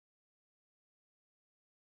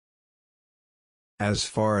As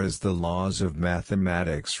far as the laws of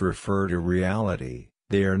mathematics refer to reality,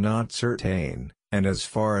 they are not certain, and as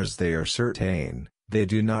far as they are certain, they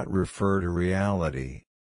do not refer to reality.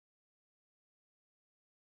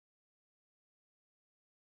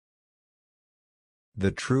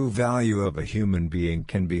 The true value of a human being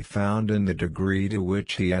can be found in the degree to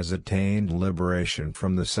which he has attained liberation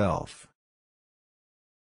from the self.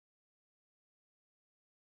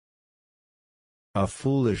 A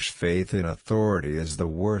foolish faith in authority is the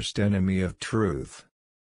worst enemy of truth.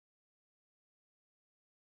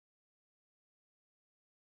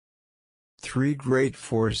 Three great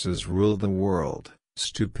forces rule the world: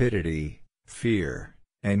 stupidity, fear,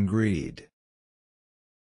 and greed.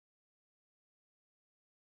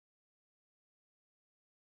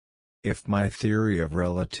 If my theory of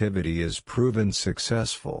relativity is proven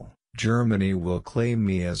successful, Germany will claim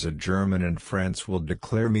me as a German and France will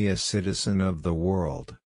declare me a citizen of the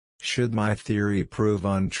world. Should my theory prove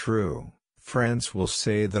untrue, France will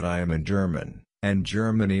say that I am a German, and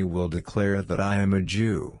Germany will declare that I am a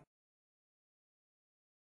Jew.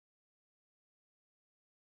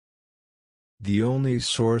 The only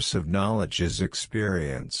source of knowledge is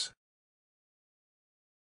experience.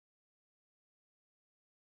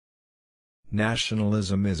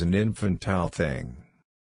 Nationalism is an infantile thing.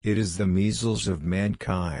 It is the measles of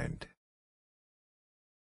mankind.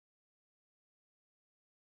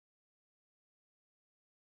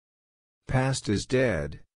 Past is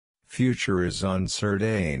dead, future is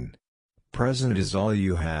uncertain, present is all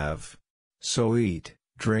you have, so eat,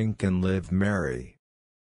 drink and live merry.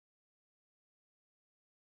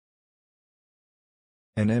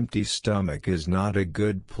 An empty stomach is not a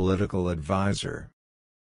good political advisor.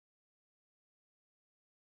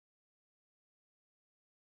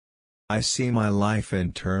 I see my life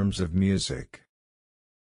in terms of music.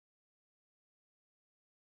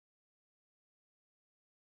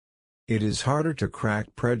 It is harder to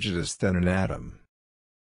crack prejudice than an atom.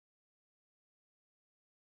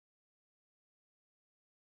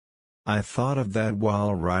 I thought of that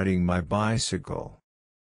while riding my bicycle.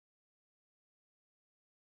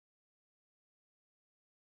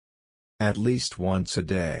 At least once a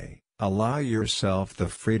day, allow yourself the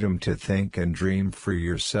freedom to think and dream for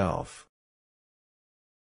yourself.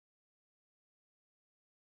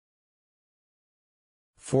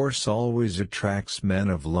 Force always attracts men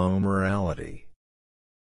of low morality.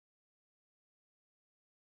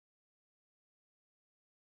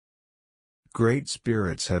 Great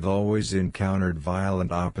spirits have always encountered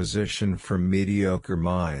violent opposition from mediocre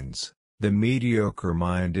minds. The mediocre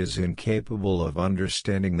mind is incapable of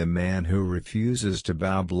understanding the man who refuses to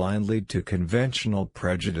bow blindly to conventional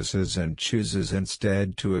prejudices and chooses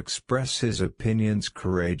instead to express his opinions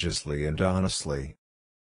courageously and honestly.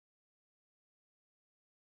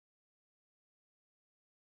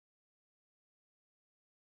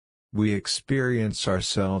 We experience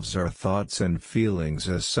ourselves, our thoughts and feelings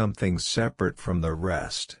as something separate from the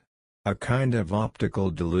rest. A kind of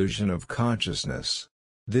optical delusion of consciousness.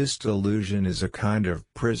 This delusion is a kind of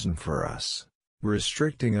prison for us,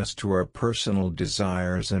 restricting us to our personal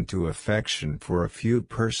desires and to affection for a few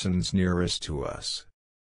persons nearest to us.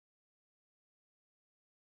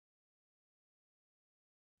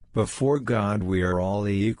 Before God we are all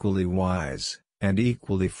equally wise, and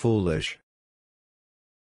equally foolish,